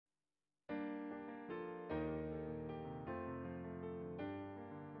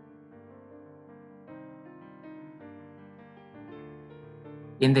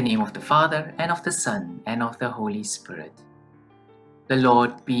In the name of the Father, and of the Son, and of the Holy Spirit. The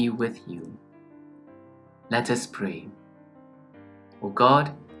Lord be with you. Let us pray. O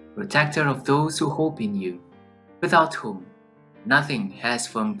God, protector of those who hope in you, without whom nothing has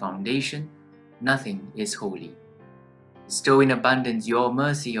firm foundation, nothing is holy. Bestow in abundance your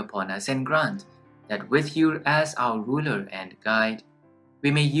mercy upon us, and grant that with you as our ruler and guide, we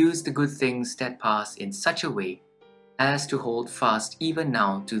may use the good things that pass in such a way as to hold fast even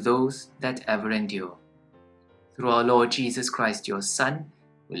now to those that ever endure. Through our Lord Jesus Christ, your Son,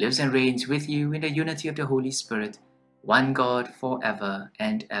 who lives and reigns with you in the unity of the Holy Spirit, one God, forever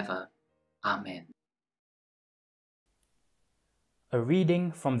and ever. Amen. A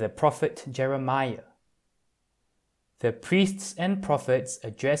reading from the prophet Jeremiah. The priests and prophets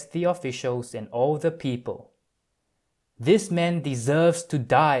addressed the officials and all the people. This man deserves to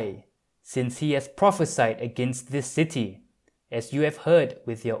die, since he has prophesied against this city, as you have heard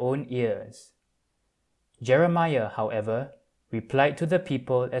with your own ears. Jeremiah, however, replied to the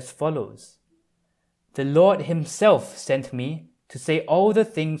people as follows: The Lord himself sent me to say all the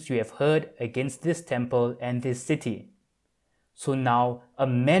things you have heard against this temple and this city. So now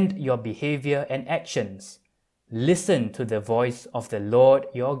amend your behavior and actions. Listen to the voice of the Lord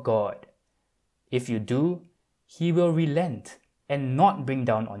your God. If you do, he will relent and not bring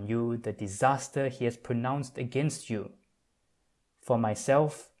down on you the disaster he has pronounced against you. For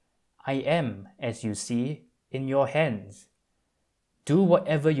myself, I am, as you see, in your hands. Do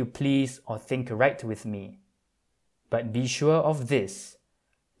whatever you please or think right with me. But be sure of this,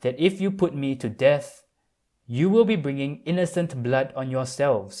 that if you put me to death, you will be bringing innocent blood on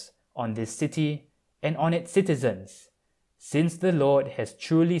yourselves, on this city, and on its citizens, since the Lord has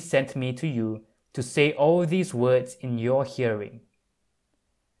truly sent me to you to say all these words in your hearing.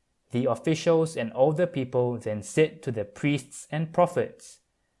 The officials and all the people then said to the priests and prophets,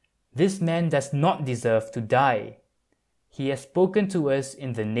 This man does not deserve to die. He has spoken to us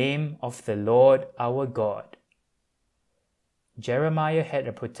in the name of the Lord our God. Jeremiah had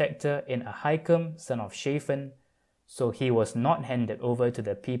a protector in Ahikam, son of Shaphan, so he was not handed over to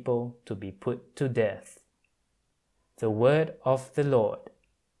the people to be put to death. The word of the Lord.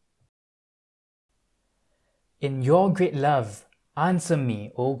 In your great love, answer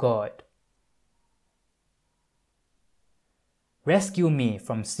me, O God. Rescue me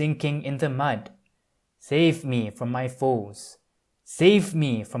from sinking in the mud. Save me from my foes. Save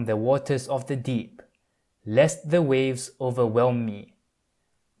me from the waters of the deep, lest the waves overwhelm me.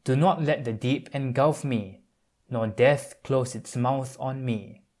 Do not let the deep engulf me, nor death close its mouth on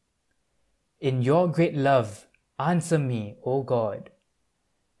me. In your great love, answer me, O God.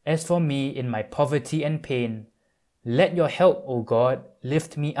 As for me in my poverty and pain, let your help, O God,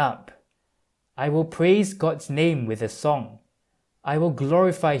 lift me up. I will praise God's name with a song. I will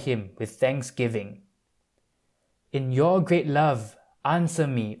glorify him with thanksgiving. In your great love, answer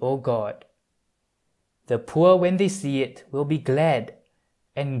me, O God. The poor, when they see it, will be glad,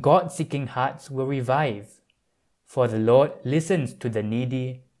 and God-seeking hearts will revive. For the Lord listens to the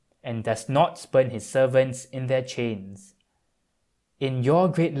needy, and does not spurn his servants in their chains. In your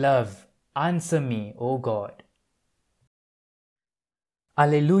great love, answer me, O God.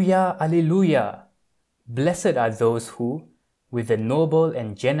 Alleluia, Alleluia! Blessed are those who, with a noble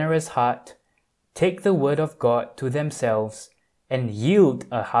and generous heart, take the word of God to themselves and yield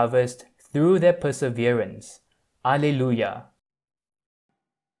a harvest through their perseverance. Alleluia!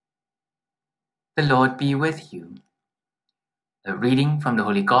 The Lord be with you. A reading from the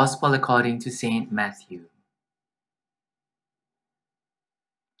Holy Gospel according to Saint Matthew.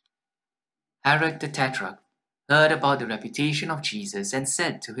 Herod the Tetrarch heard about the reputation of Jesus and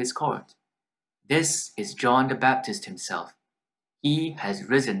said to his court, This is John the Baptist himself. He has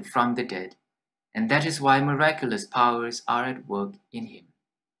risen from the dead, and that is why miraculous powers are at work in him.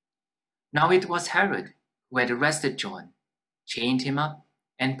 Now it was Herod who had arrested John, chained him up,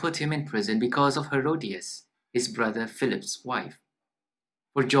 and put him in prison because of Herodias, his brother Philip's wife.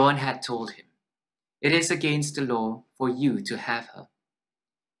 For John had told him, It is against the law for you to have her.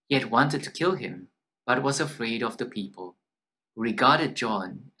 He had wanted to kill him, but was afraid of the people, who regarded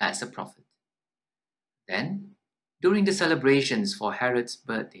John as a prophet. Then, during the celebrations for Herod's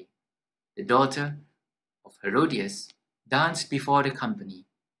birthday, the daughter of Herodias danced before the company,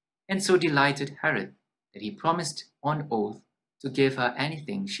 and so delighted Herod that he promised on oath to give her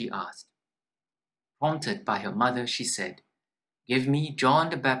anything she asked. Prompted by her mother, she said, Give me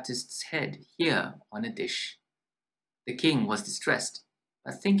John the Baptist's head here on a dish. The king was distressed,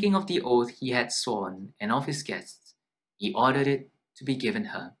 but thinking of the oath he had sworn and of his guests, he ordered it to be given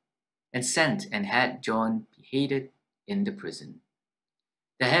her, and sent and had John beheaded in the prison.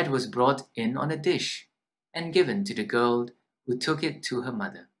 The head was brought in on a dish and given to the girl, who took it to her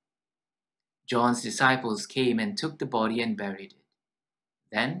mother. John's disciples came and took the body and buried it.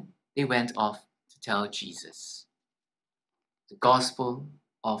 Then they went off to tell Jesus. The Gospel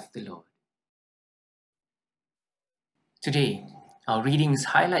of the Lord. Today, our readings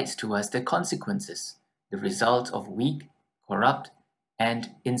highlights to us the consequences, the result of weak, corrupt,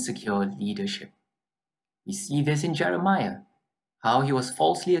 and insecure leadership. We see this in Jeremiah, how he was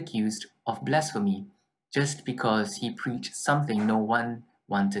falsely accused of blasphemy just because he preached something no one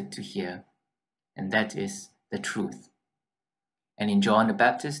wanted to hear, and that is the truth. And in John the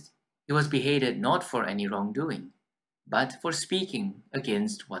Baptist, he was beheaded not for any wrongdoing, but for speaking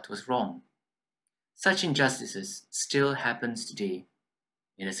against what was wrong. Such injustices still happens today.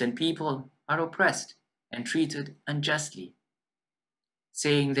 Innocent people are oppressed and treated unjustly.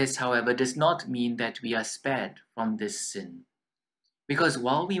 Saying this, however, does not mean that we are spared from this sin. Because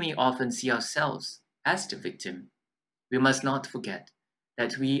while we may often see ourselves as the victim, we must not forget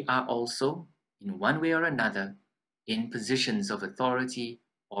that we are also, in one way or another, in positions of authority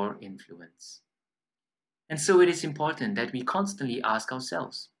or influence. And so it is important that we constantly ask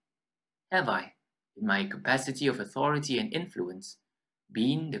ourselves, have I, in my capacity of authority and influence,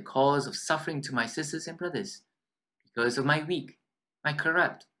 been the cause of suffering to my sisters and brothers because of my weak, my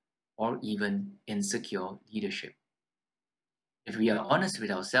corrupt, or even insecure leadership? If we are honest with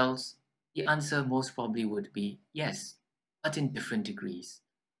ourselves, the answer most probably would be yes, but in different degrees.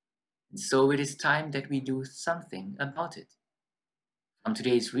 And so it is time that we do something about it. From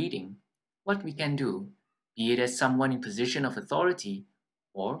today's reading, what we can do, be it as someone in position of authority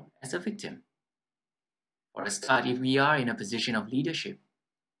or as a victim. For a start, if we are in a position of leadership,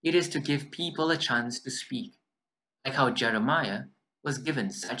 it is to give people a chance to speak, like how Jeremiah was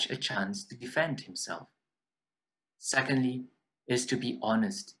given such a chance to defend himself. Secondly, is to be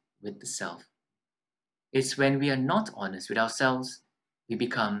honest with the self. It's when we are not honest with ourselves, we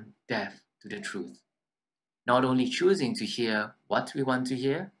become deaf to the truth, not only choosing to hear what we want to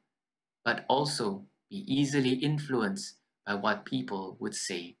hear, but also be easily influenced by what people would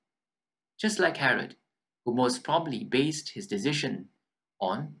say. Just like Herod, who most probably based his decision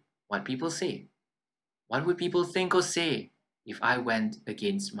on what people say. What would people think or say if I went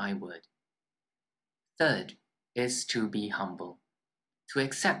against my word? Third is to be humble, to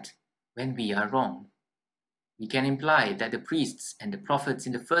accept when we are wrong. We can imply that the priests and the prophets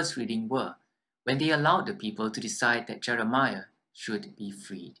in the first reading were, when they allowed the people to decide that Jeremiah should be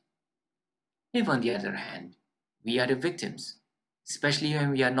freed. If, on the other hand, we are the victims, especially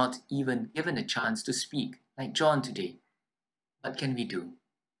when we are not even given a chance to speak, like John today, what can we do?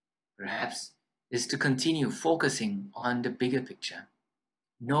 Perhaps is to continue focusing on the bigger picture.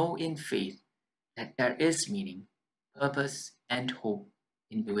 Know in faith that there is meaning, purpose, and hope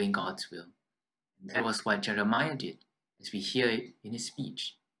in doing God's will. And that was what Jeremiah did, as we hear it in his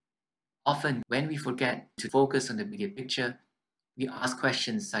speech. Often, when we forget to focus on the bigger picture, we ask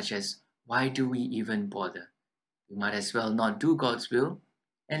questions such as, why do we even bother? We might as well not do God's will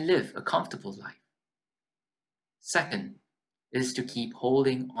and live a comfortable life. Second is to keep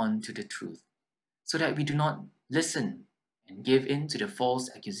holding on to the truth, so that we do not listen and give in to the false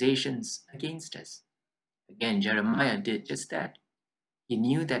accusations against us. Again, Jeremiah did just that. He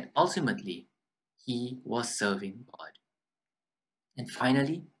knew that ultimately he was serving God. And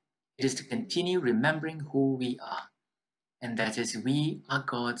finally, it is to continue remembering who we are, and that is, we are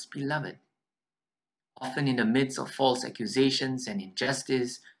God's beloved. Often in the midst of false accusations and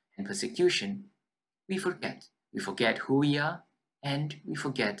injustice and persecution, we forget. We forget who we are, and we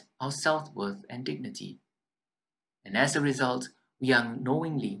forget our self-worth and dignity. And as a result, we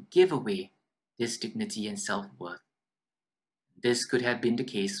unknowingly give away this dignity and self-worth. This could have been the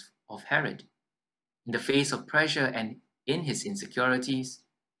case of Herod. In the face of pressure and in his insecurities,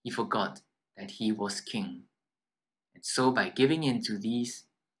 he forgot that he was king. And so by giving in to these,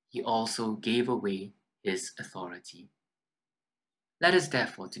 he also gave away his authority. Let us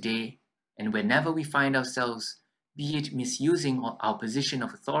therefore today, and whenever we find ourselves, be it misusing our position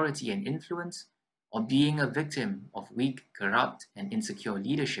of authority and influence, or being a victim of weak, corrupt, and insecure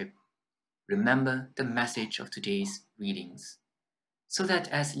leadership, remember the message of today's readings, so that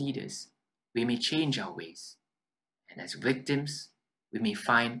as leaders, we may change our ways, and as victims, we may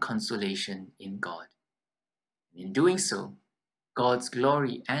find consolation in God. And in doing so, God's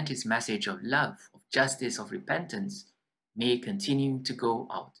glory and his message of love, of justice, of repentance may continue to go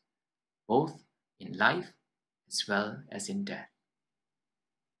out, both in life as well as in death.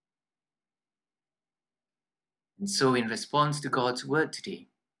 And so, in response to God's word today,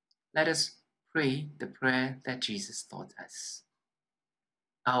 let us pray the prayer that Jesus taught us.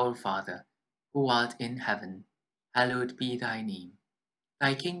 Our Father, who art in heaven, hallowed be thy name.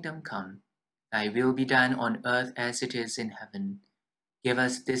 Thy kingdom come, thy will be done on earth as it is in heaven. Give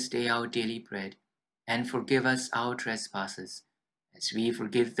us this day our daily bread, and forgive us our trespasses, as we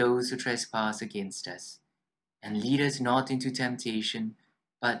forgive those who trespass against us. And lead us not into temptation,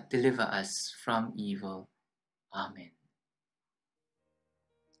 but deliver us from evil. Amen.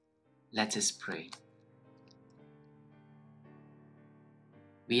 Let us pray.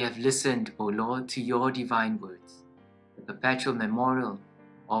 We have listened, O Lord, to your divine words, the perpetual memorial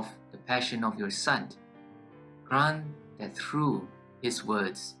of the passion of your Son. Grant that through his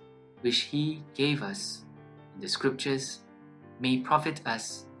words, which he gave us in the Scriptures, may profit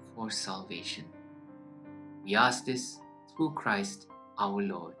us for salvation. We ask this through Christ our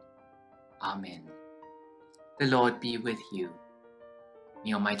Lord. Amen. The Lord be with you.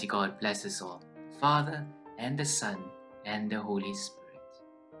 May Almighty God bless us all, the Father, and the Son, and the Holy Spirit.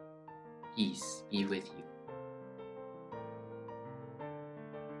 Peace be with you.